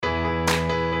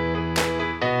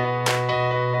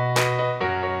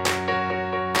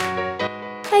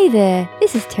Hey there,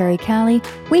 this is Terry Cowley,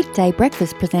 weekday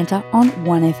breakfast presenter on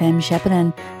 1FM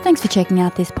Shepparton. Thanks for checking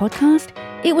out this podcast.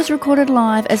 It was recorded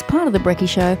live as part of The Brekkie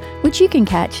Show, which you can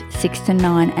catch 6 to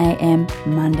 9am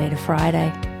Monday to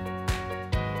Friday.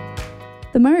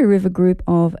 The Murray River Group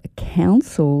of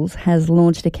Councils has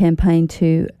launched a campaign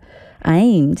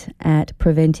aimed at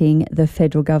preventing the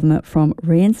federal government from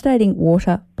reinstating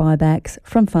water buybacks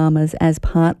from farmers as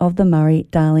part of the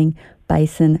Murray-Darling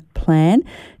Basin Plan.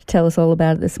 To tell us all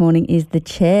about it this morning is the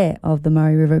chair of the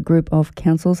Murray River Group of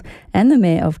Councils and the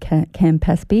mayor of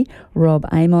Campaspe, Rob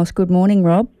Amos. Good morning,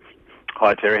 Rob.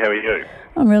 Hi, Terry. How are you?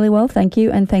 I'm really well, thank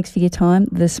you, and thanks for your time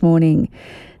this morning.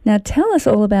 Now, tell us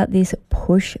all about this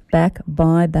pushback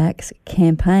buybacks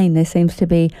campaign. There seems to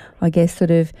be, I guess,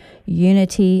 sort of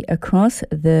unity across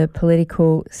the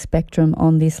political spectrum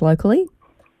on this locally.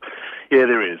 Yeah,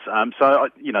 there is.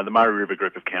 The Murray River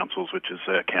Group of Councils, which is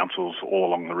councils all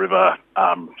along the river,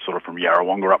 sort of from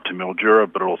Yarrawonga up to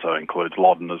Mildura, but it also includes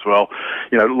Loddon as well.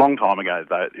 You know, a long time ago,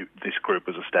 this group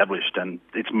was established, and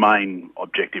its main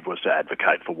objective was to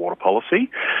advocate for water policy.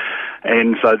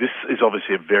 And so this is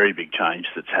obviously a very big change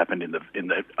that's happened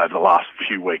over the last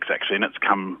few weeks, actually, and it's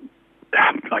come.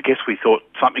 I guess we thought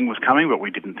something was coming, but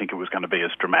we didn't think it was going to be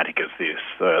as dramatic as this,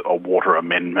 a Water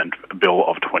Amendment Bill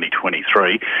of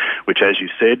 2023, which, as you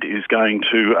said, is going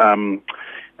to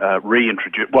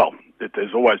reintroduce... Well,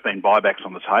 there's always been buybacks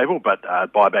on the table, but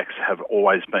buybacks have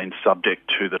always been subject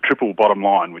to the triple bottom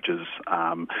line, which is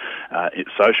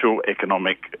social,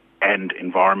 economic and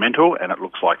environmental, and it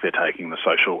looks like they're taking the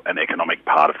social and economic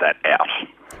part of that out.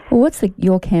 Well, what's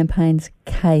your campaign's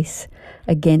case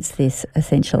against this,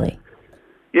 essentially?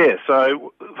 Yeah,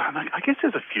 so I guess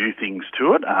there's a few things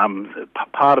to it.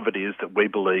 Part of it is that we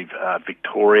believe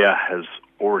Victoria has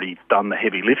already done the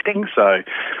heavy lifting. So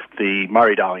the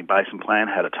Murray-Darling Basin Plan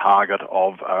had a target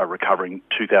of recovering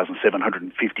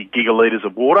 2,750 gigalitres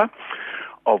of water,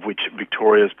 of which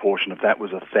Victoria's portion of that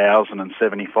was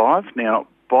 1,075. Now,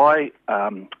 by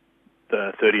the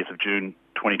 30th of June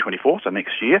 2024, so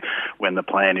next year, when the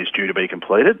plan is due to be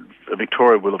completed,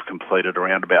 Victoria will have completed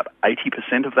around about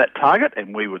 80% of that target,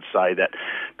 and we would say that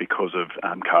because of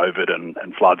COVID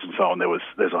and floods and so on,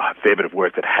 there's a fair bit of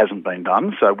work that hasn't been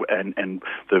done. So, and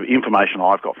the information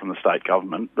I've got from the state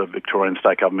government, the Victorian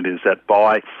state government, is that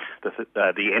by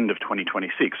the end of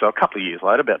 2026, so a couple of years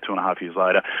later, about 2.5 years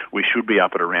later, we should be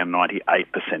up at around 98%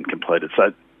 completed.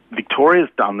 So Victoria's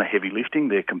done the heavy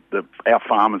lifting. Our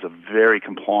farmers are very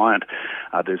compliant.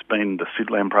 There's been the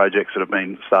Sidland projects that have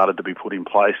been started to be put in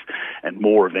place, and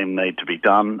more of them need to be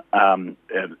done. So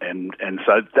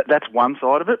that's one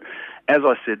side of it. As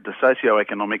I said, the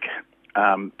socio-economic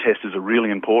test is a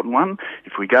really important one.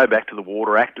 If we go back to the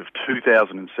Water Act of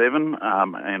 2007,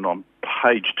 and on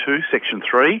page 2, section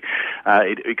 3,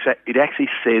 it actually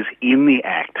says in the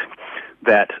Act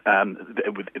that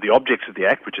the objects of the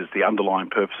Act, which is the underlying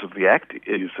purpose of the Act,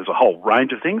 there's a whole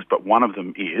range of things, but one of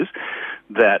them is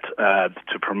that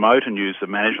to promote and use the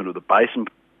management of the basin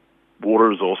water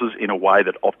resources in a way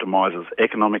that optimises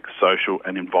economic, social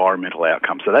and environmental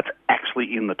outcomes. So that's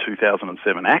actually in the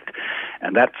 2007 Act,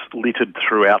 and that's littered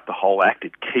throughout the whole Act.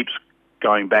 It keeps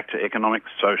going back to economic,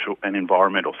 social and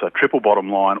environmental. So triple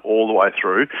bottom line all the way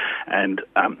through. And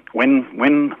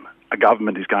when a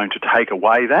government is going to take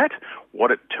away that, what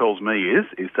it tells me is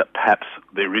that perhaps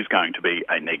there is going to be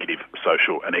a negative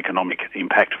social and economic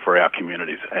impact for our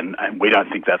communities, and we don't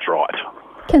think that's right.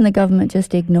 Can the government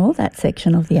just ignore that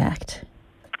section of the Act?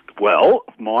 Well,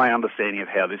 my understanding of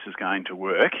how this is going to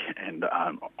work, and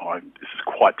this is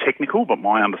quite technical, but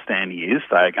my understanding is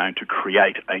they are going to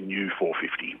create a new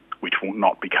 450, which will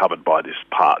not be covered by this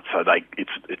part. So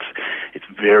it's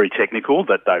very technical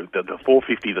that the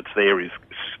 450 that's there is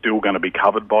still going to be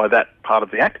covered by that part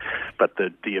of the Act, but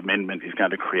the amendment is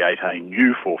going to create a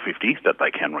new 450 that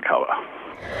they can recover.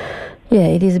 Yeah,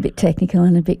 it is a bit technical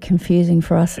and a bit confusing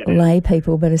for us lay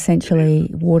people, but essentially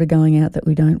water going out that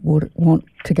we don't want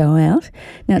to go out.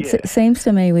 Now, it seems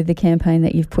to me with the campaign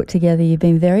that you've put together, you've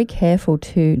been very careful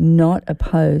to not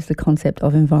oppose the concept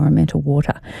of environmental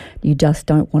water. You just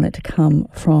don't want it to come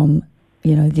from,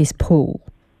 this pool.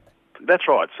 That's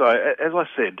right. So, as I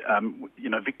said,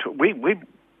 Victoria,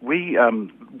 we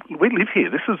live here.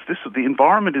 This is the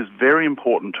environment is very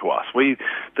important to us.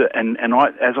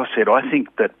 As I said, I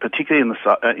think that particularly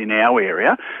in our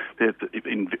area,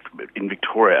 in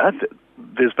Victoria,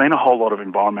 there's been a whole lot of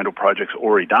environmental projects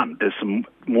already done. There's some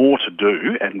more to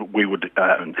do, and we would,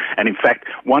 and in fact,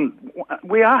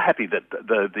 we are happy that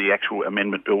the actual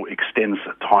amendment bill extends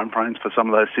timeframes for some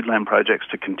of those Sidland projects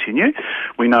to continue.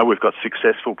 We know we've got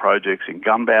successful projects in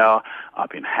Gumbow,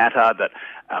 up in Hatter, that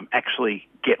actually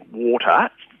get water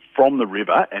from the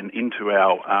river and into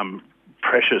our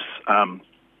precious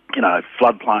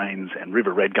floodplains and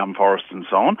river red gum forests and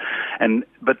so on,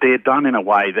 but they're done in a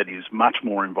way that is much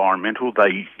more environmental.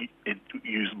 They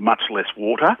use much less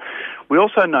water. We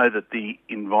also know that the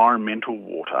environmental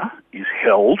water is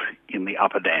held in the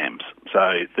upper dams,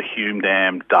 so the Hume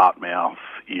Dam, Dartmouth,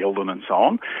 Eildon and so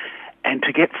on. And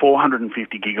to get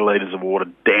 450 gigalitres of water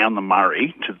down the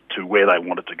Murray to where they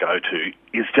want it to go to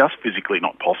is just physically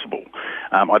not possible.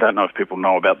 I don't know if people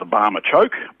know about the Barmer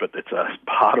Choke, but it's a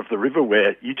part of the river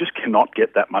where you just cannot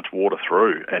get that much water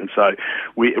through. And so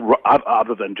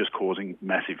other than just causing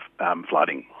massive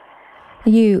flooding.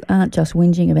 You aren't just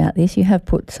whinging about this. You have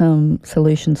put some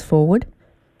solutions forward.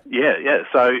 Yeah.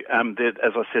 So,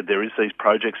 as I said, there is these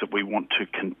projects that we want to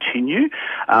continue.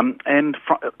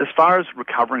 As far as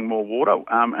recovering more water,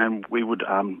 and we would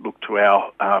look to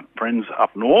our friends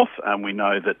up north, and we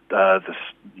know that the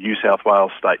New South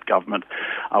Wales state government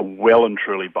are well and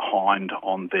truly behind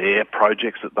on their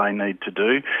projects that they need to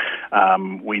do.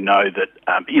 We know that,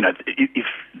 if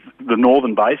the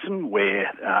Northern Basin,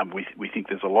 where we think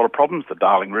there's a lot of problems, the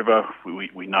Darling River,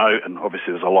 we know, and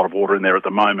obviously there's a lot of water in there at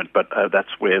the moment, but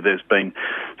that's where there's been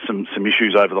some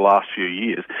issues over the last few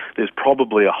years. There's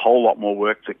probably a whole lot more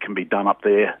work that can be done up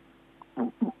there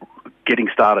getting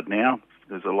started now.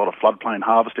 There's a lot of floodplain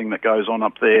harvesting that goes on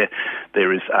up there.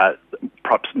 There is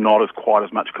perhaps not quite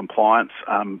as much compliance.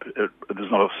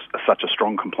 There's not such a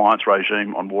strong compliance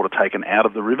regime on water taken out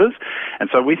of the rivers. And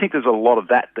so we think there's a lot of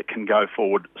that can go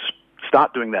forward.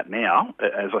 Start doing that now.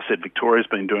 As I said, Victoria's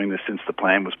been doing this since the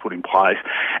plan was put in place.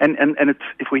 And it's,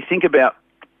 if we think about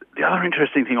the other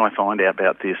interesting thing I find out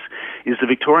about this is the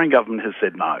Victorian government has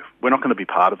said no, we're not going to be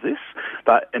part of this.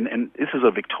 And this is a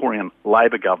Victorian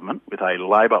Labor government with a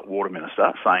Labor water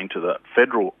minister saying to the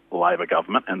federal Labor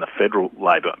government and the federal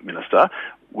Labor minister,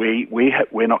 we're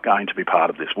not going to be part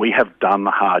of this. We have done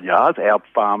the hard yards. Our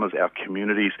farmers, our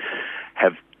communities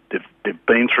they've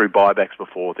been through buybacks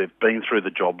before. They've been through the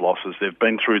job losses. They've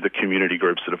been through the community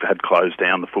groups that have had closed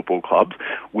down the football clubs.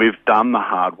 We've done the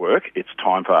hard work. It's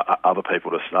time for other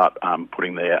people to start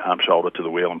putting their shoulder to the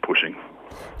wheel and pushing.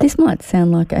 This might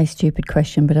sound like a stupid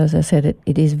question, but as I said,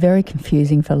 it is very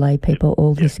confusing for lay people,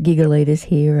 all this gigalitres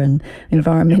here and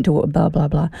environmental blah, blah,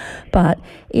 blah. But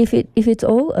if it's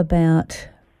all about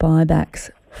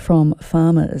buybacks from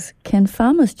farmers, can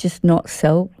farmers just not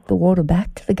sell the water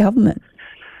back to the government?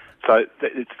 So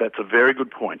that's a very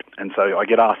good point. And so I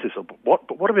get asked this, what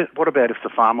about if the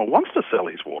farmer wants to sell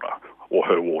his water or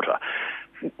her water?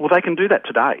 Well, they can do that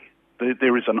today.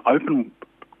 There is an open,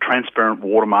 transparent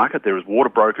water market. There is water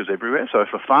brokers everywhere. So if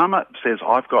a farmer says,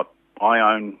 I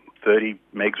own 30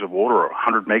 megs of water or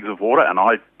 100 megs of water and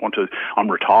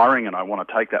I'm retiring and I want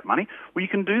to take that money, well, you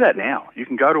can do that now. You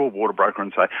can go to a water broker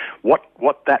and say, what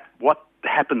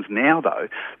happens now, though,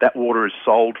 that water is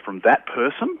sold from that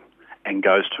person and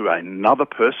goes to another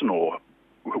person or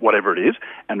whatever it is,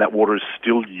 and that water is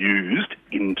still used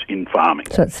in farming.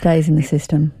 So it stays in the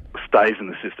system? Stays in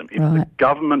the system. If the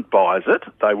government buys it,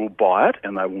 they will buy it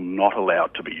and they will not allow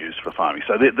it to be used for farming.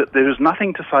 So there is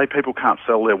nothing to say people can't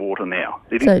sell their water now.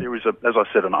 There is, as I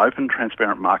said, an open,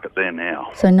 transparent market there now.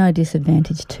 So no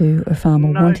disadvantage to a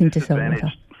farmer wanting to sell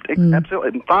water? Absolutely.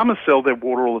 And farmers sell their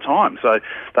water all the time. So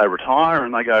they retire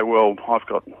and they go, well, I've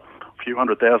got a few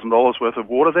 $100,000 worth of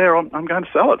water there, I'm going to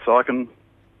sell it so I can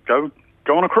go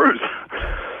on a cruise.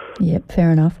 Yep,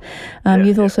 fair enough.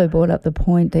 You've also brought up the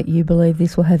point that you believe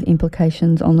this will have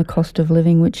implications on the cost of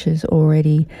living, which is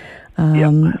already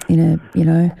in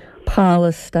a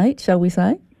parlous state, shall we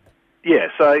say? Yeah,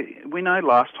 so we know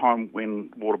last time when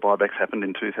water buybacks happened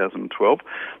in 2012,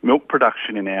 milk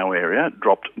production in our area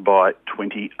dropped by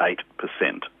 28%.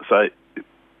 So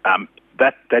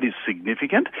that is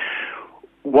significant.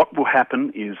 What will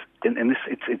happen is, and this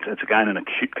it's again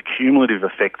a cumulative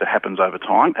effect that happens over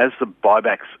time. As the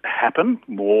buybacks happen,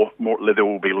 more there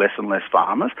will be less and less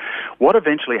farmers. What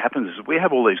eventually happens is we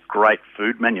have all these great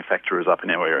food manufacturers up in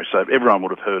our area. So everyone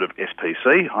would have heard of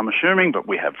SPC, I'm assuming, but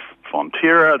we have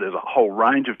Fonterra. There's a whole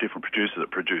range of different producers that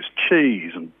produce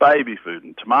cheese and baby food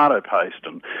and tomato paste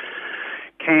and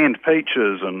canned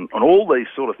peaches and all these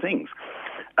sort of things.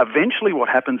 Eventually what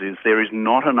happens is there is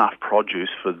not enough produce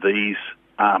for these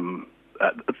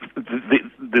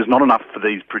there's not enough for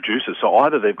these producers. So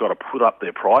either they've got to put up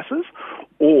their prices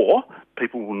or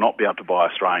people will not be able to buy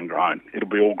Australian grown. It'll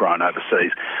be all grown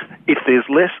overseas. If there's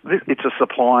less, it's a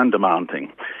supply and demand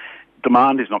thing.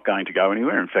 Demand is not going to go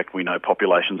anywhere. In fact, we know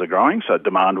populations are growing, so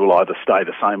demand will either stay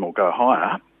the same or go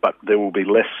higher, but there will be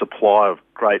less supply of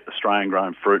great Australian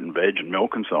grown fruit and veg and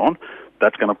milk and so on.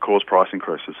 that's going to cause price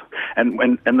increases. And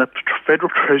the Federal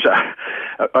Treasurer,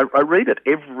 I read it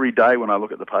every day when I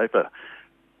look at the paper,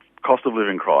 cost of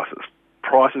living crisis,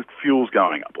 prices, fuel's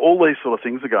going up, all these sort of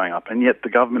things are going up, and yet the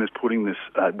government is putting this,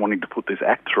 wanting to put this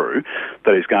act through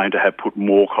that is going to have put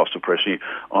more cost of pressure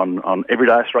on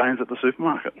everyday Australians at the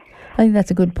supermarket. I think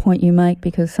that's a good point you make,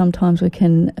 because sometimes we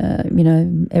can,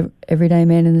 everyday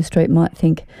man in the street might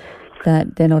think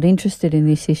that they're not interested in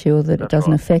this issue or that it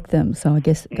doesn't affect them. So I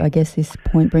guess this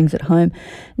point brings it home.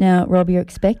 Now, Rob, you're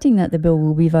expecting that the bill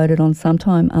will be voted on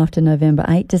sometime after November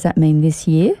 8. Does that mean this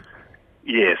year?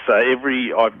 Yeah, so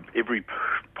every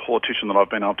politician that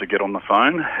I've been able to get on the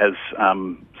phone has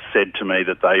said to me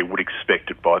that they would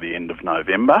expect it by the end of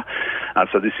November.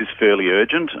 So this is fairly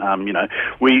urgent. And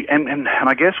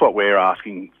I guess what we're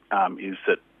asking is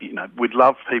that, we'd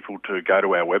love people to go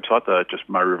to our website, the just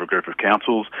Murray River Group of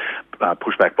Councils,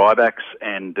 push back buybacks,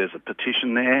 and there's a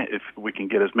petition there. If we can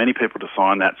get as many people to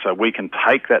sign that, so we can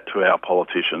take that to our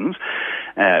politicians,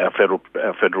 our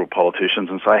federal politicians,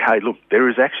 and say, hey, look, there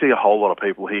is actually a whole lot of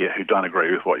people here who don't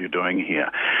agree with what you're doing here.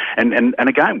 And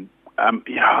again,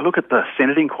 I look at the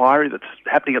Senate inquiry that's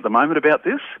happening at the moment about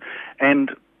this, and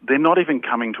they're not even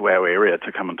coming to our area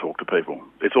to come and talk to people.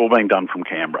 It's all being done from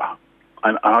Canberra.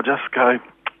 And I just go,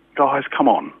 guys, come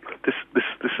on. This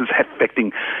is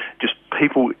affecting just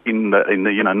people in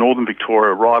the northern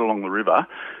Victoria, right along the river.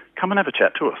 Come and have a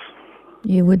chat to us.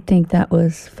 You would think that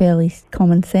was fairly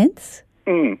common sense.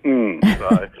 So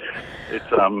it's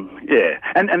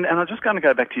and I'm just going to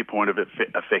go back to your point of it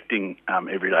affecting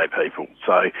everyday people.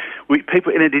 So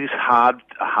and it is a hard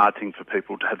thing for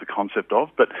people to have the concept of.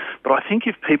 But I think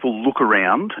if people look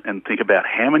around and think about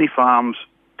how many farms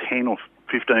 10 or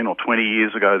 15 or 20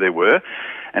 years ago there were,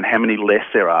 and how many less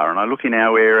there are. And I look in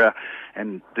our area,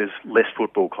 and there's less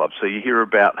football clubs. So you hear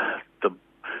about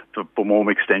the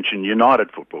Bournemouth Extension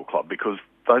United Football Club, because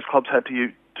those clubs had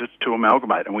to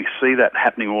amalgamate, and we see that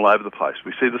happening all over the place.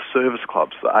 We see the service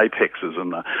clubs, the Apexes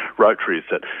and the Rotaries,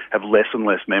 that have less and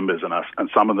less members, and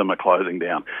some of them are closing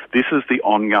down. This is the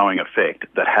ongoing effect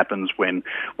that happens when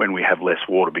we have less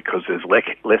water, because there's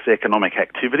less economic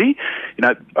activity.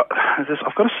 I've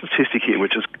got a statistic here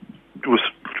which was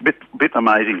a bit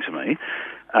amazing to me.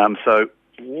 So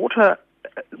water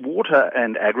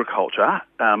and agriculture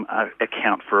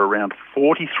account for around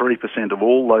 43% of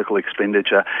all local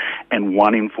expenditure and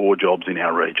 1 in 4 jobs in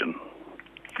our region.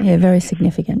 Yeah, very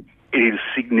significant. It is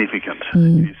significant.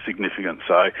 It is significant.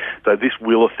 So this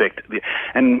will affect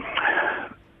and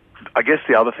I guess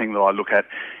the other thing that I look at,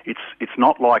 it's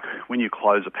not like when you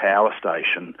close a power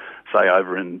station, say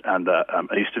over in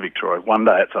east of Victoria, one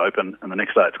day it's open and the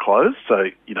next day it's closed. So,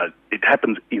 it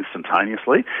happens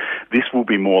instantaneously. This will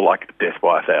be more like death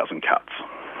by 1,000 cuts.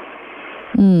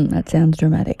 That sounds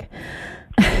dramatic.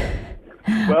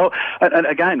 Well, and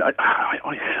again,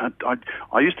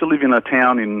 I used to live in a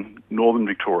town in northern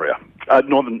Victoria,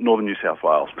 northern New South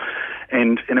Wales,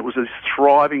 and it was a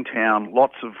thriving town,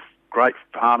 lots of great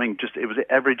farming, it was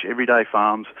average everyday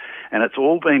farms, and it's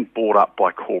all been bought up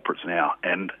by corporates now.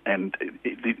 And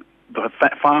the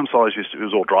farm size it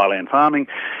was all dryland farming.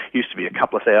 Used to be a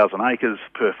couple of thousand acres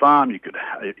per farm.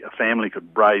 A family could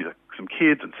raise some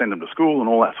kids and send them to school and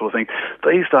all that sort of thing.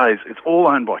 These days, it's all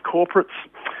owned by corporates.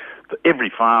 Every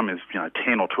farm is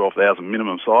 10 or 12,000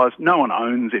 minimum size. No one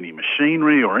owns any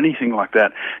machinery or anything like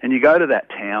that. And you go to that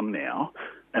town now,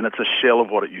 and it's a shell of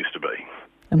what it used to be.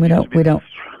 And we don't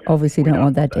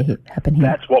want that to happen here.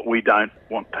 That's what we don't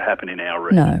want to happen in our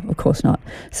region. No, of course not.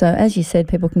 So as you said,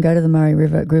 people can go to the Murray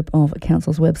River Group of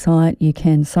Councils website. You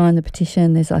can sign the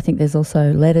petition. I think there's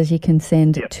also letters you can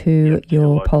send to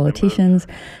your politicians.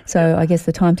 So I guess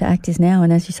the time to act is now,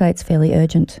 and as you say, it's fairly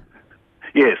urgent.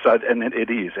 Yeah, so and it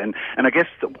is, and I guess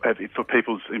for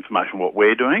people's information, what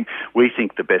we're doing, we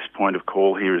think the best point of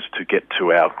call here is to get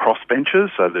to our crossbenchers.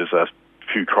 So there's a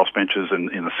few crossbenchers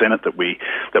in the Senate that we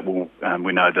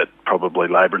know that probably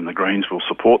Labor and the Greens will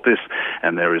support this,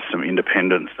 and there is some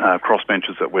independent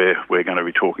crossbenchers that we're going to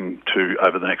be talking to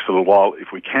over the next little while.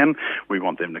 If we can, we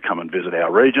want them to come and visit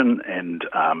our region and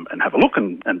have a look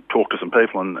and talk to some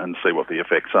people and see what the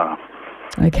effects are.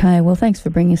 Okay, well, thanks for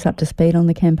bringing us up to speed on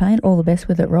the campaign. All the best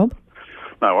with it, Rob.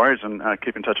 No worries, and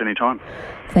keep in touch anytime.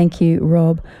 Thank you,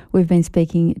 Rob. We've been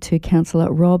speaking to Councillor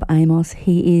Rob Amos.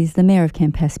 He is the Mayor of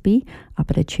Campaspe,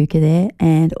 up at Echuca there,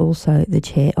 and also the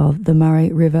Chair of the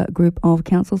Murray River Group of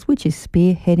Councils, which is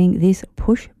spearheading this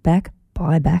pushback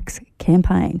buybacks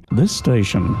campaign. This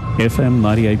station, FM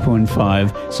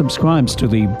 98.5, subscribes to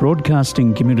the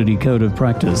Broadcasting Community Code of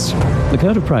Practice. The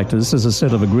Code of Practice is a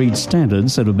set of agreed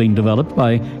standards that have been developed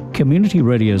by community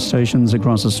radio stations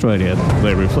across Australia.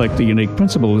 They reflect the unique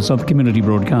principles of community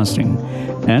broadcasting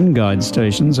and guide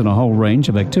stations in a whole range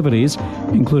of activities,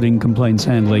 including complaints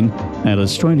handling and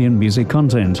Australian music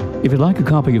content. If you'd like a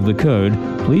copy of the code,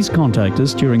 please contact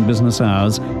us during business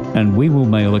hours and we will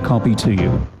mail a copy to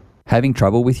you. Having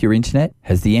trouble with your internet?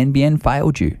 Has the NBN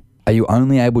failed you? Are you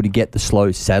only able to get the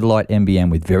slow satellite NBN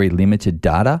with very limited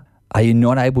data? Are you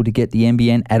not able to get the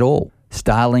NBN at all?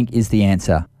 Starlink is the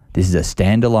answer. This is a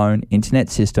standalone internet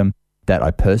system that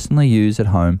I personally use at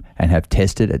home and have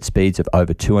tested at speeds of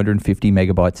over 250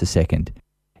 megabytes a second.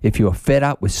 If you are fed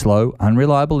up with slow,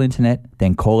 unreliable internet,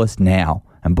 then call us now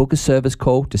and book a service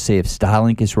call to see if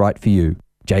Starlink is right for you.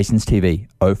 Jason's TV,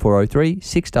 0403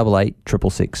 688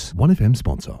 666. 1FM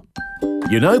sponsor.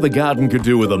 You know the garden could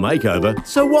do with a makeover,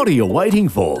 so what are you waiting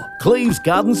for? Cleve's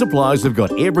Garden Supplies have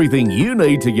got everything you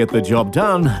need to get the job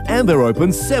done, and they're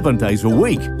open 7 days a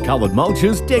week. Coloured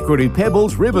mulches, decorative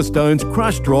pebbles, river stones,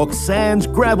 crushed rocks, sands,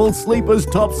 gravel, sleepers,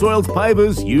 topsoils,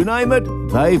 pavers, you name it,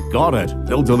 they've got it.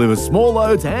 They'll deliver small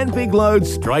loads and big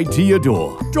loads straight to your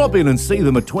door. Drop in and see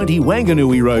them at 20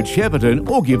 Wanganui Road, Shepparton,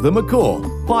 or give them a call.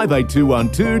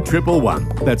 58212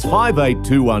 111. That's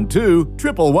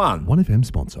 58212 111. 1FM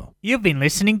sponsor. You've been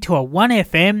listening to a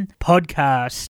 1FM podcast.